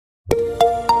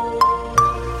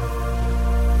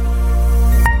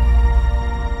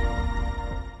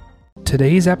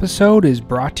Today's episode is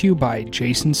brought to you by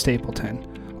Jason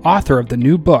Stapleton, author of the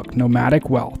new book, Nomadic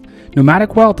Wealth.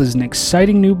 Nomadic Wealth is an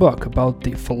exciting new book about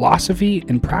the philosophy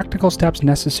and practical steps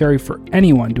necessary for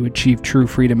anyone to achieve true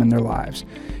freedom in their lives.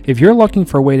 If you're looking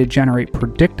for a way to generate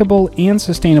predictable and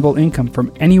sustainable income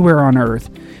from anywhere on earth,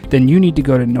 then you need to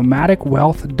go to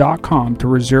nomadicwealth.com to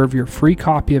reserve your free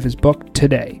copy of his book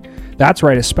today. That's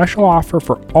right, a special offer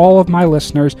for all of my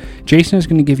listeners. Jason is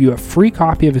going to give you a free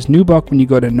copy of his new book when you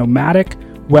go to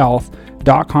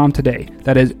nomadicwealth.com today.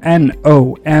 That is NOMADIC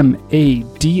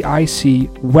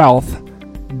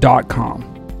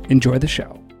wealth.com. Enjoy the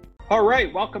show. All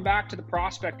right, welcome back to the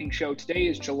Prospecting Show. Today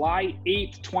is July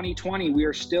 8th, 2020. We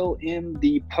are still in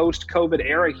the post-COVID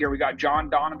era here. We got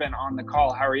Donovan on the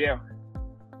call. How are you?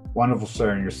 Wonderful,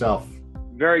 sir. And yourself?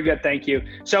 Very good, thank you.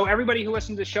 So everybody who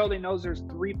listens to the show, they know there's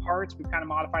three parts. We've kind of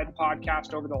modified the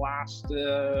podcast over the last 3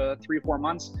 or 4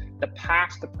 months. The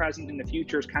past, the present, and the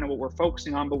future is kind of what we're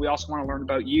focusing on, but we also want to learn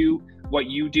about you, what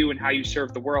you do, and how you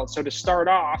serve the world. So to start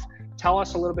off, tell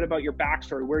us a little bit about your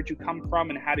backstory. Where'd you come from,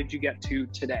 and how did you get to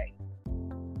today?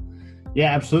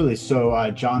 Yeah, absolutely. So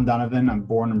John Donovan, I'm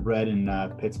born and bred in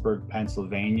Pittsburgh,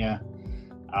 Pennsylvania.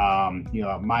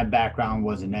 My background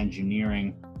was in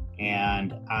engineering,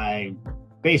 and I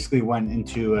basically went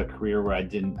into a career where I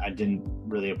didn't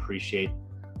really appreciate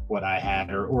what I had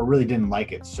or really didn't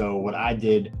like it. So what I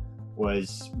did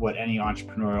was what any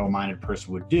entrepreneurial minded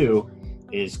person would do,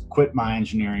 is quit my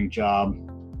engineering job,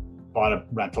 bought a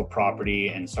rental property,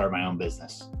 and started my own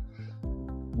business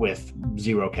with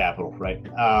zero capital, right?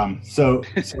 So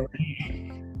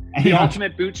the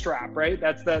ultimate bootstrap, right?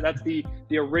 That's the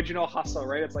original hustle,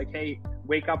 right? It's like, hey,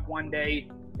 wake up one day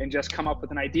and just come up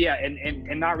with an idea,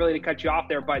 and not really to cut you off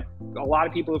there, but a lot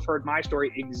of people who've heard my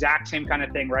story, exact same kind of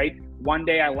thing, right? One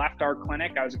day I left our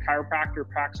clinic. I was a chiropractor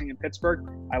practicing in Pittsburgh.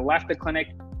 I left the clinic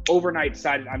overnight,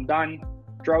 decided I'm done,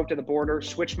 drove to the border,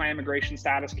 switched my immigration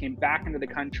status, came back into the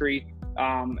country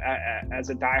as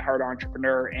a diehard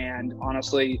entrepreneur. And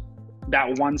honestly,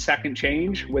 that 1 second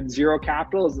change with zero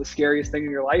capital is the scariest thing in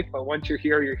your life. But once you're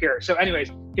here, you're here. So anyways,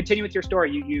 continue with your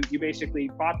story. You basically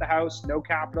bought the house, no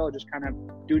capital, just kind of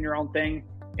doing your own thing.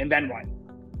 And then what?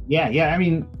 Yeah. I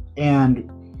mean, and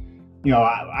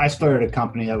I started a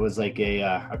company that was like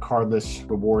a cardless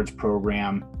rewards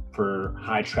program for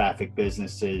high traffic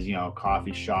businesses,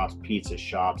 coffee shops, pizza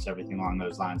shops, everything along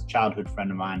those lines. A childhood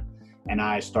friend of mine and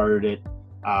I started it.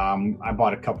 I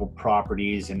bought a couple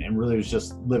properties and really was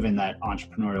just living that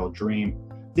entrepreneurial dream.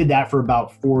 Did that for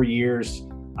about 4 years.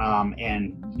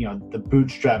 The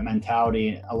bootstrap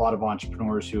mentality, a lot of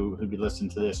entrepreneurs who'd be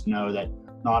listening to this know that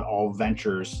not all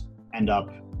ventures end up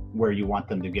where you want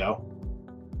them to go.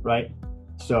 Right.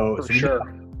 So sure.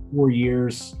 4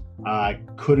 years,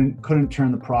 couldn't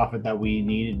turn the profit that we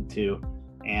needed to.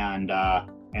 And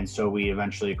so we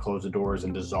eventually closed the doors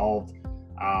and dissolved.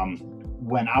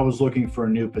 When I was looking for a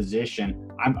new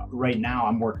position, I'm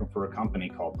working for a company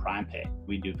called PrimePay.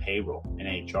 We do payroll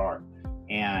and HR.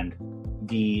 And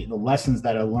the lessons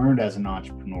that I learned as an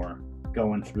entrepreneur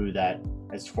going through that,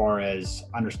 as far as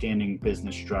understanding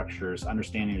business structures,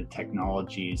 understanding the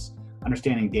technologies,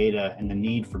 understanding data and the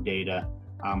need for data,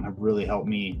 have really helped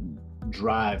me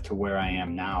drive to where I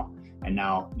am now. And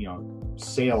now,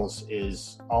 sales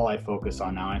is all I focus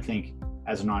on now. I think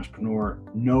as an entrepreneur,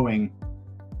 knowing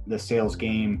the sales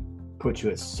game puts you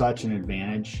at such an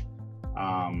advantage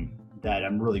that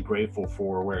I'm really grateful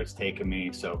for where it's taken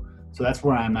me. So that's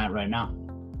where I'm at right now.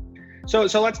 So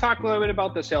let's talk a little bit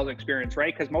about the sales experience,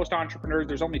 right? Because most entrepreneurs,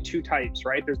 there's only two types,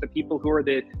 right? There's the people who are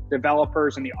the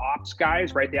developers and the ops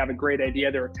guys, right? They have a great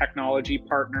idea. They're a technology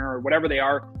partner or whatever they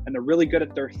are, and they're really good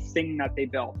at their thing that they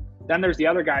built. Then there's the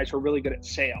other guys who are really good at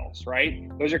sales, right?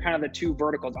 Those are kind of the two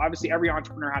verticals. Obviously, every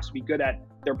entrepreneur has to be good at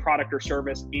their product or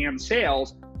service and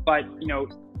sales, but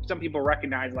some people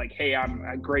recognize like, hey, I'm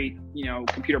a great,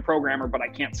 computer programmer, but I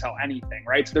can't sell anything,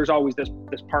 right? So there's always this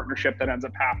partnership that ends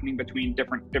up happening between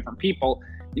different people.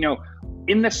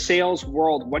 In the sales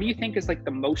world, what do you think is like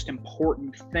the most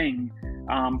important thing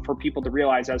for people to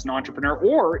realize as an entrepreneur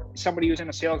or somebody who's in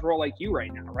a sales role like you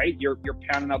right now, right? You're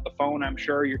pounding out the phone, I'm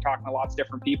sure you're talking to lots of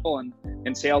different people,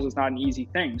 and sales is not an easy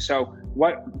thing. So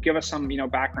give us some,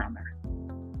 background there.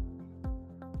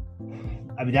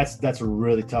 I mean, that's a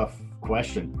really tough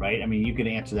question, right? I mean, you could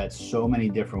answer that so many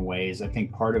different ways. I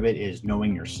think part of it is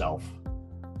knowing yourself,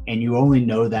 and you only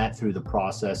know that through the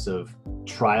process of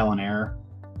trial and error,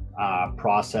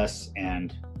 process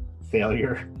and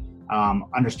failure,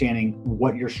 understanding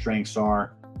what your strengths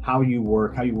are, how you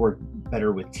work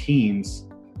better with teams,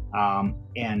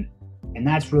 and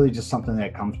that's really just something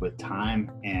that comes with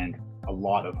time and a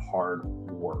lot of hard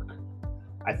work.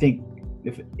 I think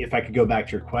if I could go back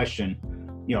to your question,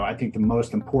 I think the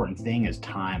most important thing is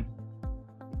time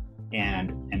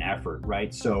and effort,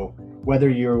 right? So whether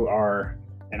you are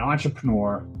an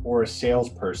entrepreneur or a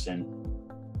salesperson,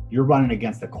 you're running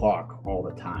against the clock all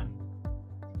the time.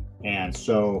 And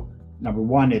so number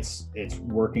one, it's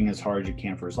working as hard as you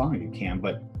can for as long as you can,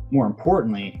 but more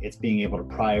importantly, it's being able to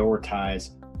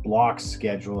prioritize, block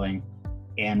scheduling,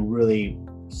 and really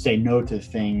say no to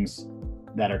things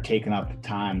that are taking up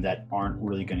time that aren't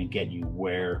really going to get you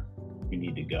where you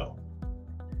need to go.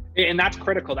 And that's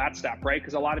critical, that step, right?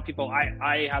 Because a lot of people,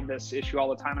 I have this issue all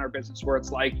the time in our business where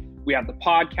it's like, we have the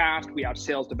podcast, we have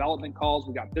sales development calls,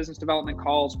 we got business development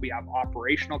calls, we have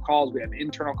operational calls, we have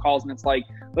internal calls. And it's like,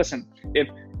 listen,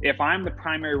 if I'm the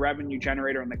primary revenue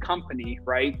generator in the company,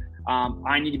 right,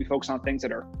 I need to be focused on things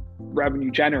that are revenue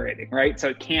generating, right? So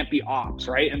it can't be ops,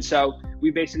 right? And so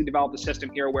we basically developed a system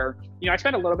here where, I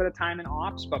spend a little bit of time in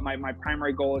ops, but my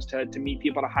primary goal is to meet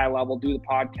people at a high level, do the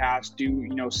podcast, do,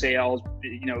 sales,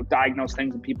 diagnose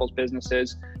things in people's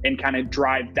businesses and kind of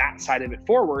drive that side of it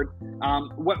forward.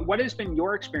 What has been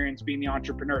your experience being the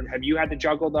entrepreneur? Have you had to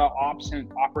juggle the ops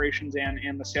and operations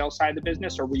and the sales side of the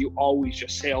business, or were you always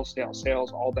just sales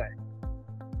all day?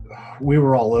 We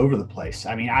were all over the place.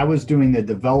 I mean, I was doing the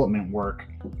development work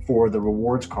for the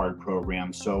rewards card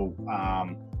program. So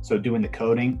doing the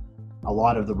coding, a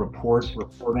lot of the reporting.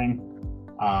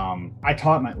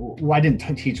 I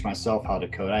didn't teach myself how to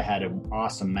code. I had an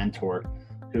awesome mentor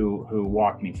who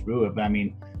walked me through it. But I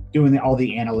mean, doing all the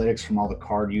analytics from all the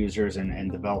card users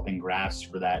and developing graphs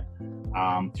for that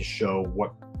to show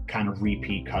what kind of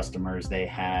repeat customers they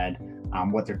had,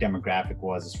 what their demographic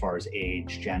was as far as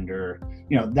age, gender,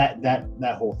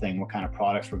 that whole thing, what kind of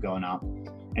products were going out.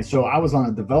 And so I was on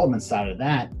the development side of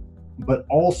that, but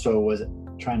also was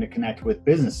trying to connect with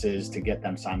businesses to get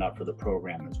them signed up for the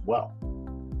program as well.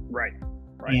 Right.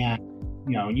 And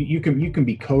you can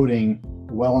be coding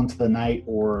well into the night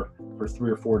or for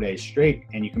 3 or 4 days straight,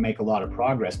 and you can make a lot of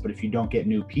progress. But if you don't get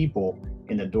new people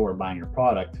in the door buying your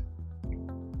product,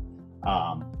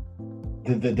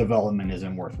 the development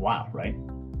isn't worthwhile, right?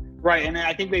 Right. And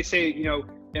I think they say,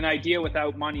 an idea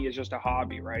without money is just a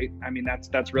hobby, right? I mean,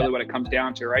 that's really what it comes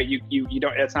down to, right? You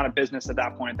don't, it's not a business at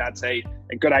that point. That's a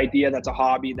good idea. That's a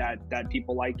hobby that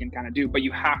people like and kind of do, but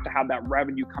you have to have that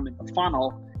revenue come in the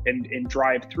funnel and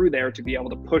drive through there to be able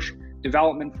to push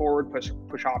development forward,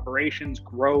 push operations,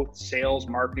 growth, sales,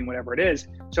 marketing, whatever it is.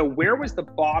 So where was the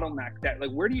bottleneck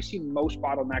where do you see most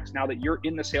bottlenecks now that you're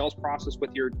in the sales process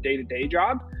with your day-to-day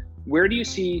job? Where do you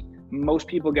see most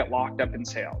people get locked up in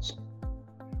sales?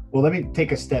 Well, let me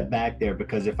take a step back there,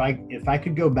 because if I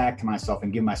could go back to myself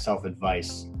and give myself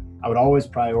advice, I would always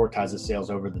prioritize the sales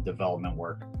over the development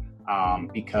work.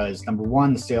 Because number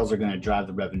one, the sales are going to drive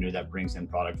the revenue that brings in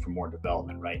product for more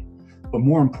development, right? But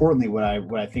more importantly, what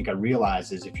I think I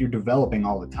realize is if you're developing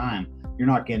all the time, you're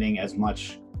not getting as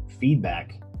much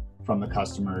feedback from the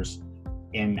customers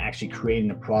in actually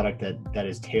creating a product that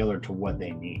is tailored to what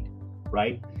they need,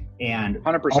 right? And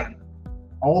 100%.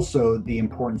 Also, the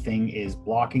important thing is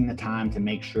blocking the time to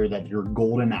make sure that your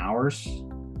golden hours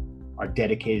are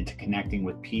dedicated to connecting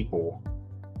with people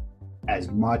as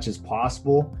much as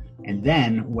possible. And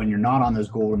then when you're not on those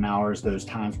golden hours, those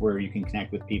times where you can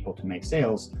connect with people to make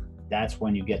sales, that's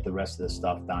when you get the rest of the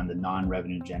stuff done, the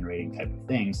non-revenue generating type of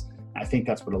things. I think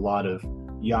that's what a lot of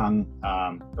young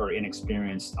or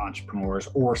inexperienced entrepreneurs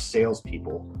or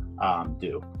salespeople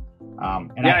do.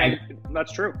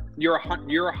 That's true. You're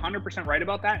 100% right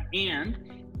about that. And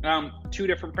two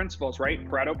different principles, right?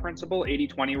 Pareto principle,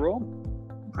 80-20 rule.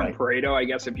 Right. Pareto, I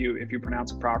guess, if you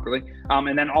pronounce it properly.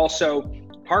 And then also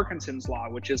Parkinson's law,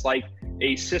 which is like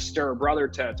a sister or brother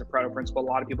to Pareto principle. A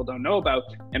lot of people don't know about.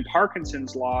 And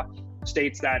Parkinson's law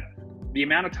states that the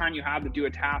amount of time you have to do a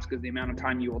task is the amount of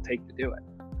time you will take to do it,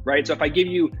 right? So if I give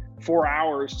you 4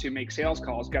 hours to make sales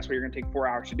calls, guess what? You're going to take 4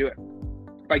 hours to do it.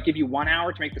 If I give you 1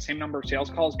 hour to make the same number of sales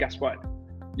calls, guess what?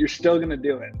 You're still going to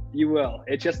do it. You will.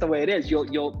 It's just the way it is.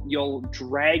 You'll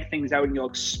drag things out and you'll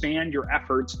expand your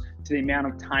efforts to the amount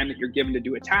of time that you're given to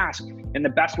do a task. And the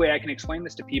best way I can explain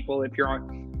this to people, if you're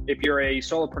a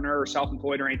solopreneur or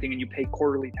self-employed or anything and you pay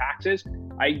quarterly taxes,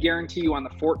 I guarantee you on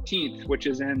the 14th, which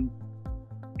is in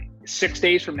 6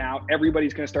 days from now,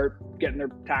 everybody's going to start getting their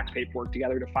tax paperwork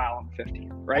together to file on the 15th,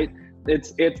 right?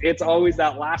 It's always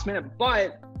that last minute,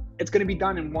 but it's going to be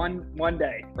done in one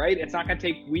day, right? It's not going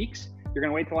to take weeks. You're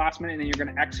going to wait till the last minute and then you're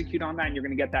going to execute on that and you're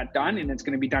going to get that done and it's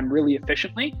going to be done really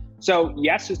efficiently. So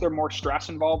yes, is there more stress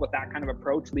involved with that kind of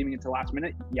approach, leaving it to the last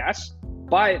minute? Yes,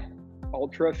 but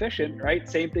ultra efficient, right?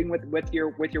 Same thing with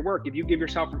your work. If you give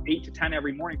yourself from 8 to 10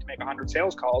 every morning to make 100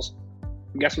 sales calls,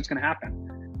 guess what's going to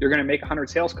happen? you're going to make 100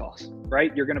 sales calls,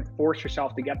 right? You're going to force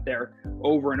yourself to get there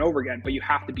over and over again, but you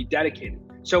have to be dedicated.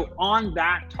 So on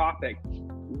that topic,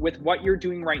 with what you're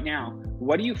doing right now,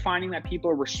 what are you finding that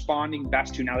people are responding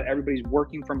best to now that everybody's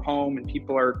working from home and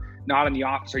people are not in the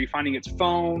office? Are you finding it's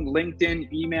phone,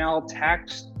 LinkedIn, email,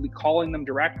 text, calling them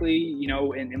directly, you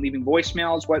know, and leaving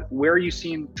voicemails? Where are you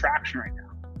seeing traction right now?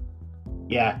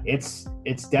 Yeah, it's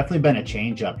definitely been a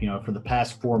change up. You know, for the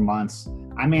past 4 months,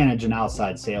 I manage an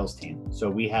outside sales team. So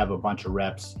we have a bunch of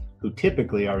reps who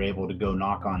typically are able to go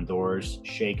knock on doors,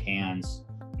 shake hands,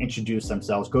 introduce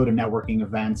themselves, go to networking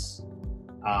events,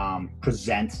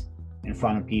 present in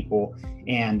front of people.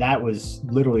 And that was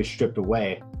literally stripped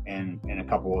away in a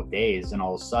couple of days. And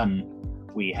all of a sudden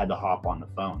we had to hop on the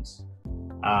phones.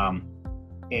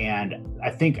 And I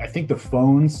think the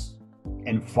phones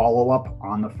and follow-up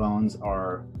on the phones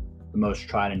are the most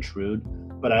tried and true.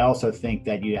 But I also think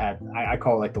that you have, I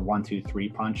call it like the 1, 2, 3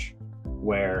 punch,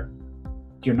 where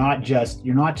you're not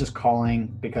just calling,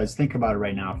 because think about it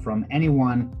right now, from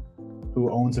anyone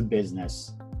who owns a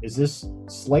business, is this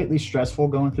slightly stressful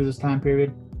going through this time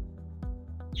period?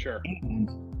 Sure.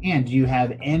 And do you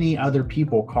have any other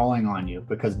people calling on you,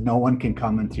 because no one can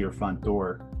come into your front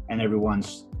door, and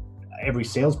every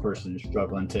salesperson is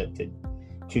struggling to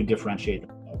differentiate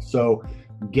themselves. So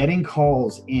getting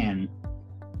calls in,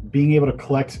 being able to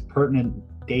collect pertinent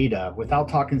data without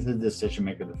talking to the decision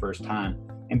maker the first time,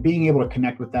 and being able to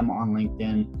connect with them on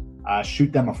LinkedIn,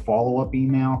 shoot them a follow-up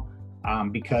email,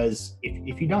 because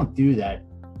if you don't do that,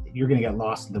 you're going to get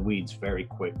lost in the weeds very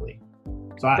quickly.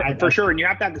 So for sure. And you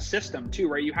have to have the system too,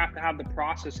 right? You have to have the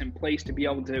process in place to be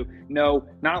able to know,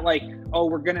 not like, oh,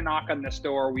 we're going to knock on this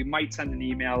door. We might send an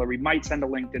email, or we might send a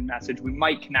LinkedIn message. We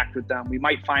might connect with them. We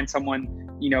might find someone,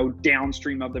 you know,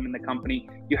 downstream of them in the company.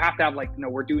 You have to have like, no,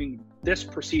 we're doing this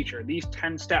procedure, these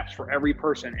 10 steps for every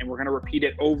person. And we're going to repeat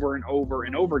it over and over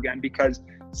and over again, because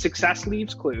success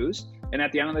leaves clues. And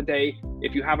at the end of the day,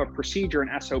 if you have a procedure, an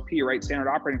SOP, right, standard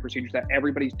operating procedures that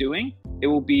everybody's doing, it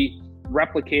will be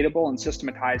replicatable and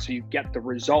systematized, so you get the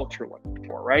results you're looking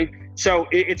for, right? So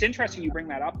it's interesting you bring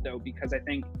that up though, because I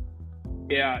think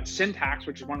Syntax,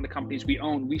 which is one of the companies we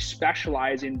own, we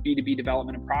specialize in B2B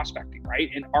development and prospecting, right?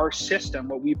 And our system,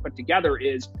 what we put together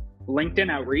is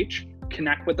LinkedIn outreach,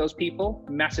 connect with those people,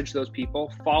 message those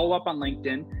people, follow up on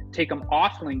LinkedIn, take them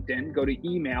off LinkedIn, go to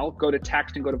email, go to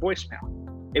text, and go to voicemail.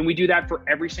 And we do that for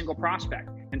every single prospect.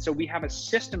 And so we have a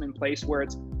system in place where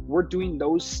we're doing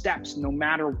those steps no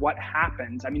matter what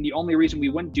happens. I mean, the only reason we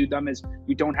wouldn't do them is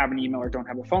we don't have an email or don't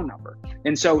have a phone number.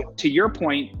 And so to your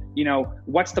point, you know,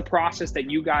 what's the process that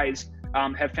you guys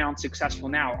have found successful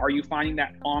now? Are you finding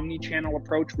that omni-channel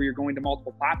approach where you're going to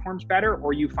multiple platforms better,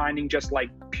 or are you finding just like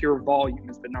pure volume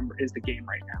is the game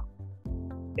right now?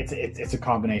 It's a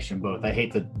combination of both. I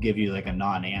hate to give you like a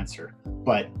non-answer,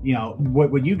 but you know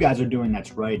what you guys are doing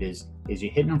that's right is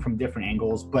you're hitting them from different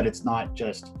angles, but it's not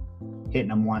just hitting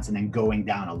them once and then going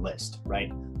down a list,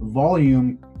 right?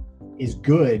 Volume is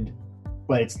good,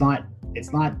 but it's not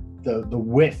the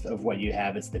width of what you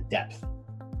have, it's the depth.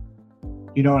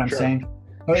 You know what I'm saying?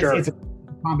 Sure. It's a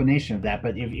combination of that.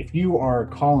 But if you are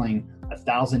calling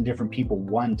 1,000 different people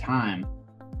one time,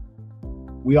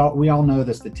 we all know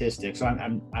the statistics. I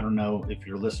don't know if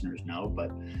your listeners know,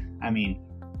 but I mean,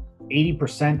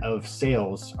 80% of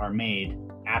sales are made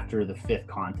after the 5th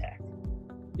contact.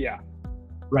 Yeah.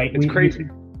 Right. It's crazy.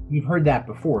 You've heard that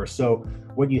before. So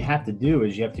what you have to do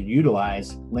is you have to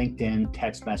utilize LinkedIn,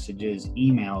 text messages,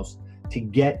 emails to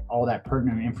get all that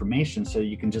pertinent information, so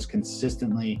you can just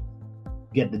consistently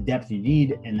get the depth you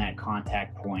need in that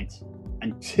contact point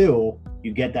until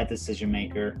you get that decision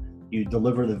maker, you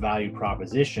deliver the value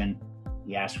proposition,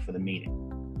 you ask for the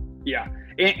meeting. Yeah.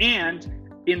 And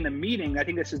in the meeting, I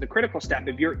think this is the critical step.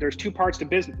 There's 2 parts to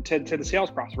business, to the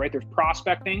sales process, right? There's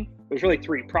prospecting. There's really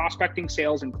 3: prospecting,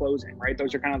 sales, and closing, right?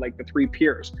 Those are kind of like the 3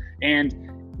 peers.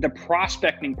 And the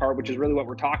prospecting part, which is really what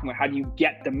we're talking about, how do you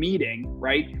get the meeting,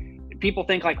 right? People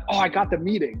think like, oh, I got the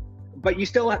meeting, but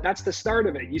that's the start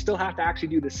of it. You still have to actually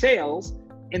do the sales.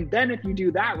 And then if you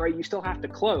do that, right, you still have to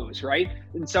close, right?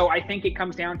 And so I think it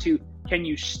comes down to, can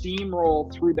you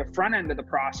steamroll through the front end of the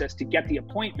process to get the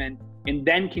appointment? And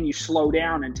then can you slow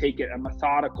down and take it a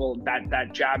methodical,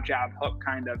 that jab, hook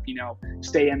kind of, you know,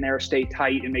 stay in there, stay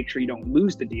tight, and make sure you don't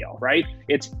lose the deal, right?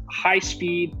 It's high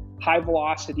speed, high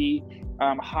velocity,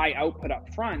 high output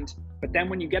up front. But then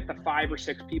when you get the 5 or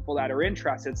 6 people that are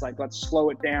interested, it's like, let's slow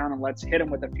it down and let's hit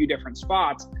them with a few different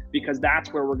spots, because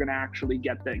that's where we're going to actually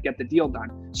get the deal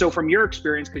done. So from your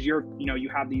experience, because you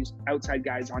have these outside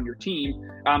guys on your team,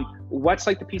 what's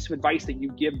like the piece of advice that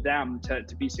you give them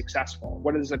to be successful?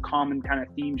 What is the common kind of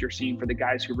themes you're seeing for the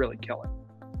guys who really kill it?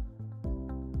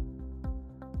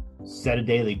 set a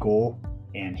daily goal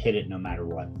and hit it no matter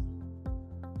what.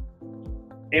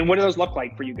 And what do those look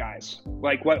like for you guys?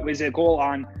 Like, what is it, a goal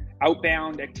on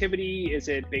outbound activity? Is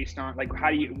it based on, like, how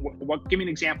do you, what give me an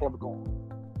example of a goal?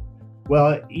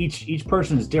 Well, each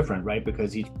person is different, right?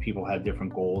 Because each people have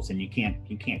different goals, and you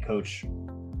can't coach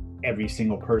every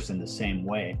single person the same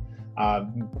way.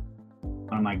 One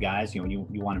of my guys, you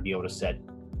want to be able to set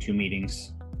 2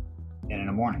 meetings in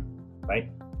the morning, right?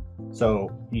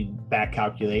 So you back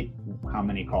calculate how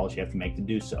many calls you have to make to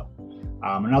do so.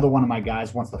 Another one of my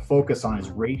guys wants to focus on his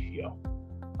ratio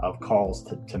of calls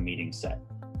to meeting set,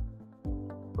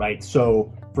 right?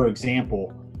 So, for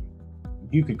example,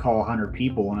 you could call 100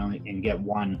 people and get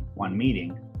one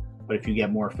meeting, but if you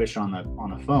get more efficient on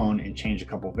the phone and change a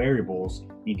couple variables,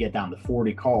 you get down to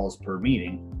 40 calls per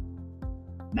meeting.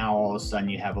 Now all of a sudden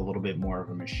you have a little bit more of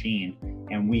a machine,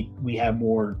 and we have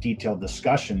more detailed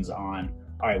discussions on,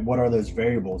 all right, what are those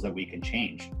variables that we can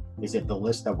change? Is it the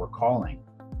list that we're calling?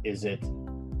 Is it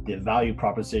the value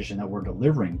proposition that we're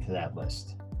delivering to that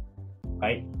list,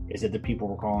 right? Is it the people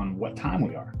we're calling, what time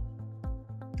we are?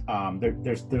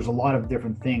 There's a lot of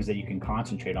different things that you can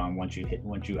concentrate on once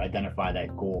you identify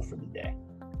that goal for the day.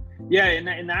 Yeah,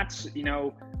 and that's,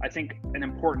 I think an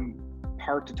important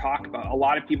part to talk about. A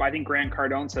lot of people, I think Grant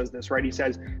Cardone says this, right? He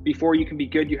says, before you can be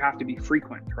good, you have to be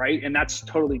frequent, right? And that's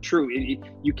totally true.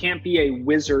 You can't be a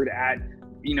wizard at,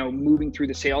 moving through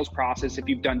the sales process if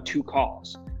you've done 2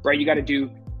 calls, right? You got to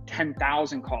do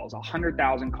 10,000 calls,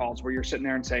 100,000 calls, where you're sitting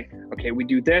there and say, okay, we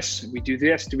do this,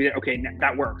 okay,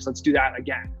 that works. Let's do that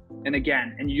again and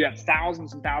again. And you have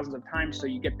thousands and thousands of times. So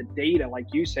you get the data, like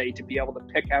you say, to be able to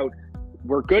pick out,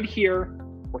 we're good here,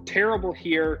 we're terrible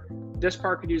here, this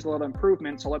part could use a little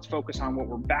improvement, so let's focus on what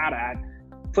we're bad at,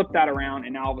 flip that around,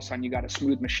 and now all of a sudden you got a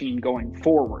smooth machine going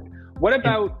forward. What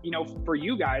about, for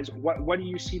you guys, what do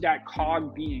you see that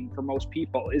cog being for most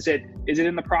people? Is it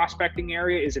in the prospecting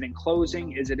area? Is it in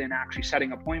closing? Is it in actually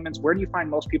setting appointments? Where do you find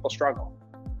most people struggle?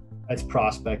 It's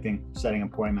prospecting, setting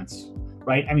appointments,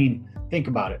 right? I mean, think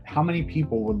about it. How many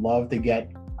people would love to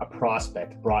get a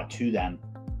prospect brought to them?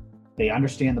 They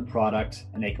understand the product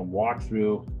and they can walk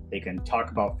through, they can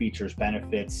talk about features,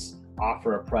 benefits,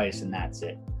 offer a price, and that's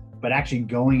it. But actually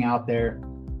going out there,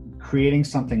 creating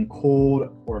something cold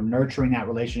or nurturing that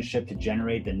relationship to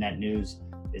generate the net news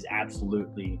is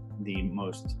absolutely the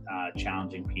most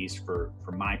challenging piece for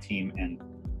my team and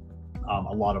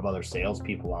a lot of other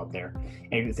salespeople out there.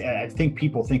 And I think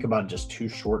people think about it just too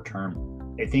short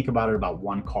term. They think about it about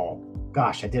 1 call.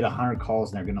 Gosh, I did 100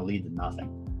 calls and they're going to lead to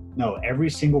nothing. No, every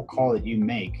single call that you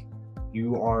make,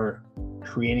 you are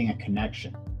creating a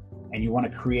connection, and you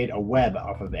want to create a web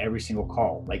off of every single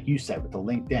call. Like you said, with the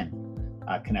LinkedIn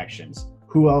connections,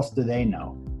 who else do they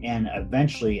know? And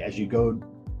eventually, as you go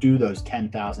do those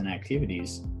 10,000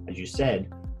 activities, as you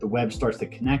said, the web starts to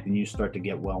connect and you start to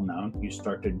get well known. You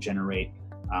start to generate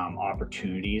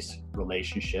opportunities,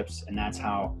 relationships, and that's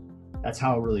how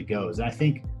it really goes. And I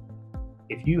think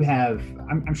if you have,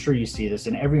 I'm sure you see this,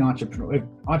 and every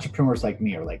entrepreneurs like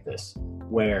me are like this,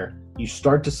 where you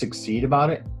start to succeed about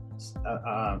it.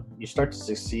 You start to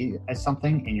succeed at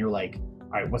something and you're like, all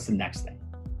right, what's the next thing?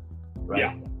 Right.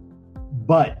 Yeah.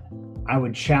 But I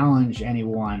would challenge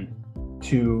anyone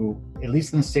to, at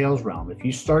least in the sales realm, if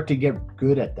you start to get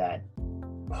good at that,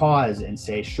 pause and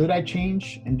say, should I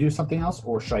change and do something else,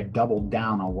 or should I double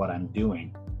down on what I'm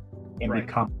doing and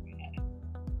become?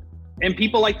 And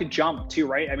people like to jump too,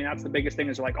 right? I mean, that's the biggest thing,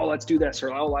 is like, oh, let's do this,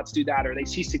 or oh, let's do that, or they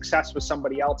see success with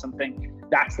somebody else and think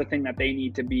that's the thing that they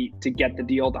need to get the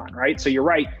deal done, right? So you're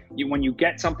right. When you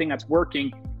get something that's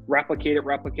working, replicate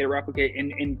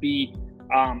it, and be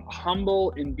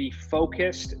humble and be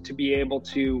focused to be able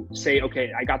to say,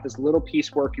 okay, I got this little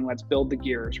piece working. Let's build the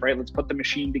gears, right? Let's put the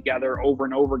machine together over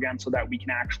and over again so that we can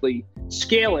actually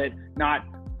scale it, not,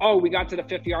 oh, we got to the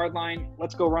 50-yard line,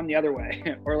 let's go run the other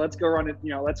way, or let's go run it,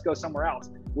 let's go somewhere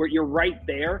else. Where you're right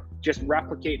there, just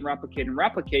replicate.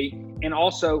 And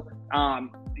also,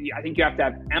 I think you have to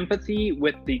have empathy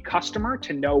with the customer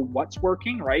to know what's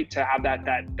working, right? To have that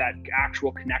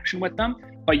actual connection with them.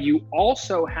 But you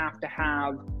also have to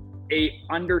have a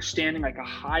understanding, like a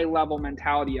high level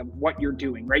mentality of what you're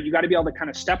doing, right? You got to be able to kind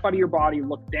of step out of your body,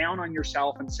 look down on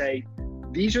yourself and say,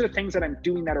 these are the things that I'm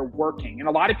doing that are working. And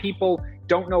a lot of people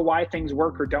don't know why things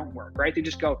work or don't work, right? They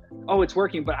just go, oh, it's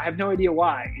working, but I have no idea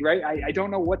why, right? I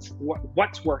don't know what's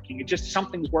working. It's just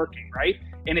something's working, right?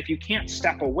 And if you can't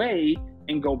step away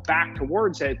and go back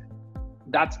towards it,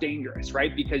 that's dangerous,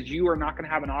 right? Because you are not going to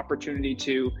have an opportunity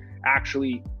to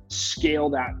actually scale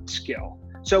that skill.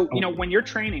 So, when you're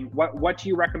training, what do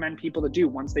you recommend people to do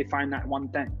once they find that one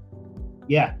thing?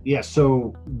 Yeah.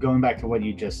 So going back to what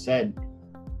you just said,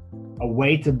 a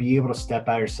way to be able to step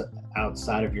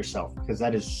outside of yourself, because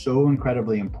that is so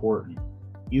incredibly important.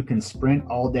 You can sprint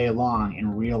all day long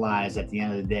and realize at the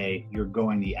end of the day, you're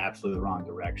going the absolute wrong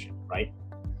direction, right?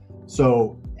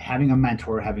 So having a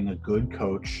mentor, having a good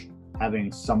coach,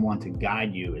 having someone to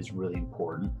guide you is really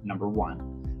important, number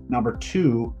one. Number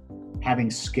two,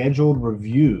 having scheduled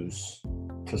reviews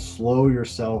to slow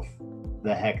yourself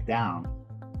the heck down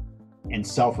and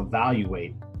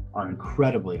self-evaluate are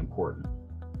incredibly important.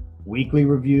 Weekly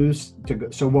reviews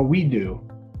so what we do,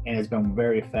 and it's been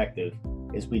very effective,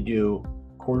 is we do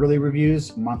quarterly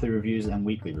reviews, monthly reviews, and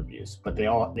weekly reviews, but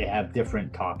they have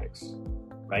different topics,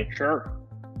 right? Sure.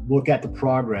 Look at the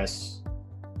progress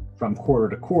from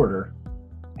quarter to quarter,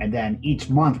 and then each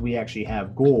month we actually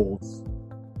have goals,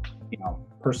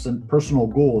 personal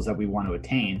goals that we want to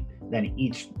attain. Then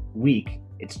each week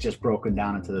it's just broken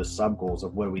down into those sub goals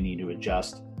of what we need to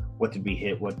adjust, what did we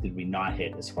hit, what did we not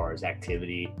hit as far as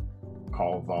activity,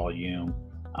 call volume,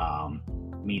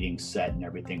 meetings set, and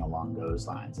everything along those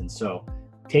lines. And so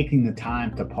taking the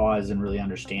time to pause and really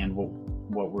understand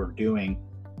what we're doing,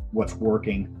 what's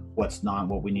working, what's not,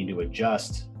 what we need to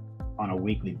adjust on a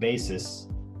weekly basis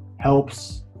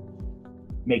helps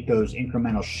make those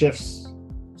incremental shifts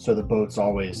so the boat's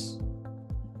always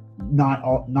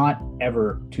not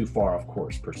ever too far off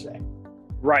course per se.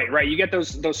 Right. You get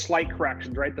those slight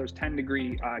corrections, right? Those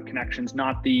 10-degree connections,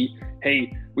 not the,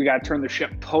 hey, we got to turn the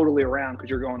ship totally around because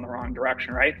you're going the wrong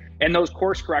direction, right? And those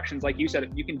course corrections, like you said,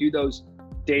 if you can do those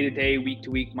day to day, week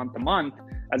to week, month to month,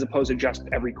 as opposed to just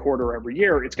every quarter or every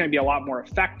year, it's going to be a lot more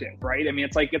effective, right? I mean,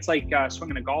 it's like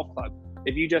swinging a golf club.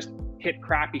 If you just hit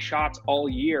crappy shots all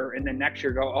year and then next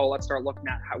year go, oh, let's start looking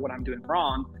at what I'm doing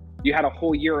wrong, you had a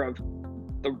whole year of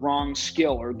the wrong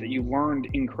skill or that you learned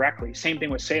incorrectly. Same thing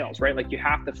with sales, right? Like you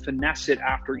have to finesse it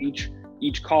after each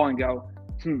call and go,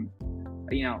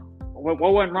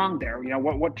 what went wrong there?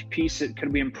 What piece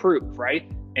could we improve, right?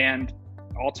 And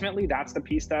ultimately, that's the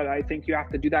piece that I think you have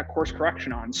to do that course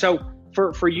correction on. So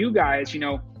for you guys,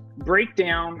 break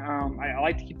down. I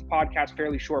like to keep the podcast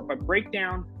fairly short, but break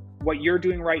down what you're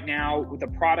doing right now with the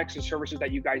products and services that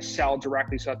you guys sell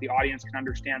directly so that the audience can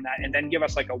understand that, and then give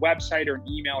us like a website or an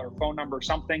email or phone number or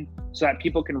something so that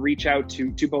people can reach out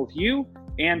to both you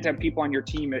and to people on your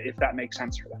team if that makes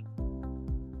sense for them.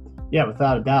 Yeah,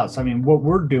 without a doubt. So, I mean, what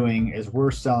we're doing is we're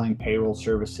selling payroll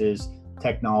services,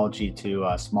 technology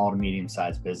to small to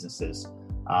medium-sized businesses,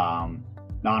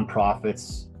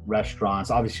 nonprofits, restaurants.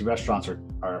 Obviously, restaurants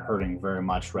are hurting very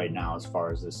much right now as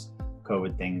far as this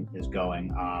COVID thing is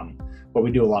going. But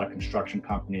we do a lot of construction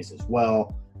companies as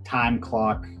well, time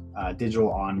clock, digital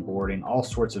onboarding, all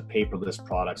sorts of paperless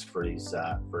products for these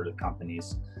for the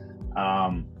companies.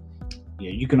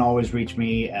 You can always reach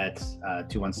me at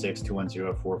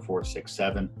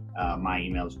 216-210-4467. My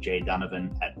email is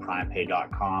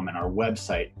jdonovan@primepay.com, and our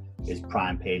website is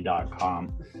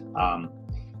primepay.com.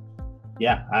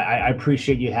 I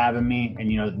appreciate you having me. And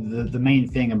the main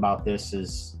thing about this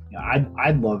is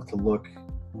I'd love to look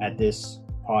at this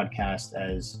podcast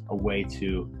as a way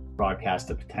to broadcast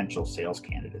to potential sales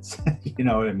candidates. You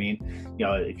know what I mean?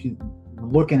 If you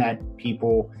looking at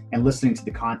people and listening to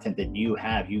the content that you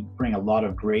have, you bring a lot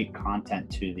of great content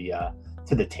to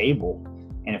the table.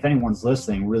 And if anyone's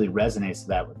listening really resonates to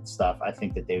that with stuff, I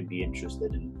think that they would be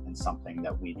interested in something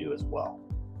that we do as well.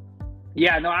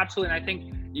 Yeah, no, absolutely. And I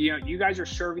think, you guys are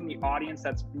serving the audience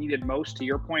that's needed most, to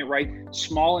your point, right?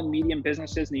 Small and medium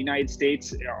businesses in the United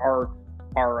States are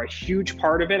a huge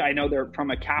part of it. I know they're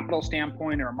from a capital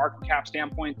standpoint or a market cap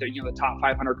standpoint, the top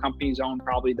 500 companies own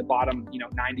probably the bottom,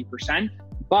 90%.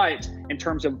 But in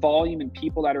terms of volume and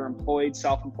people that are employed,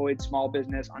 self-employed, small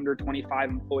business, under 25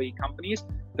 employee companies,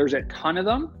 there's a ton of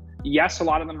them. Yes, a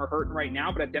lot of them are hurting right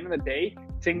now, but at the end of the day,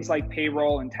 things like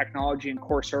payroll and technology and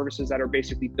core services that are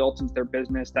basically built into their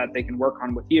business that they can work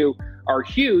on with you are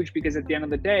huge, because at the end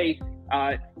of the day,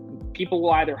 people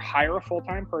will either hire a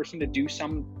full-time person to do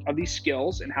some of these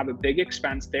skills and have a big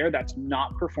expense there that's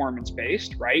not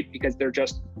performance-based, right? Because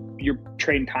you're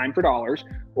trading time for dollars,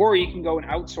 or you can go and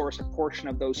outsource a portion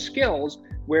of those skills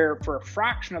where for a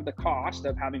fraction of the cost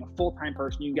of having a full-time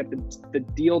person, you can get the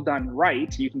deal done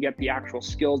right. You can get the actual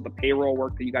skills, the payroll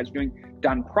work that you guys are doing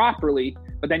done properly,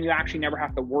 but then you actually never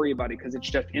have to worry about it because it's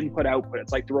just input, output.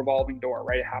 It's like the revolving door,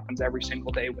 right? It happens every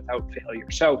single day without failure.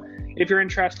 So if you're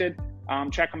interested,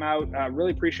 check them out.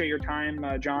 Really appreciate your time,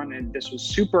 John. And this was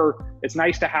super. It's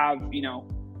nice to have,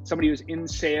 somebody who's in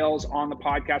sales on the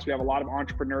podcast. We have a lot of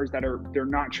entrepreneurs they're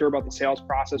not sure about the sales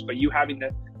process, but you having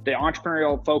the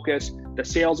entrepreneurial focus, the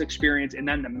sales experience, and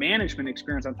then the management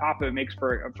experience on top of it makes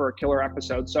for a killer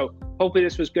episode. So hopefully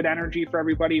this was good energy for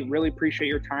everybody. Really appreciate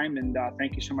your time, and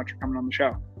thank you so much for coming on the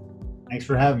show. Thanks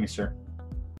for having me, sir.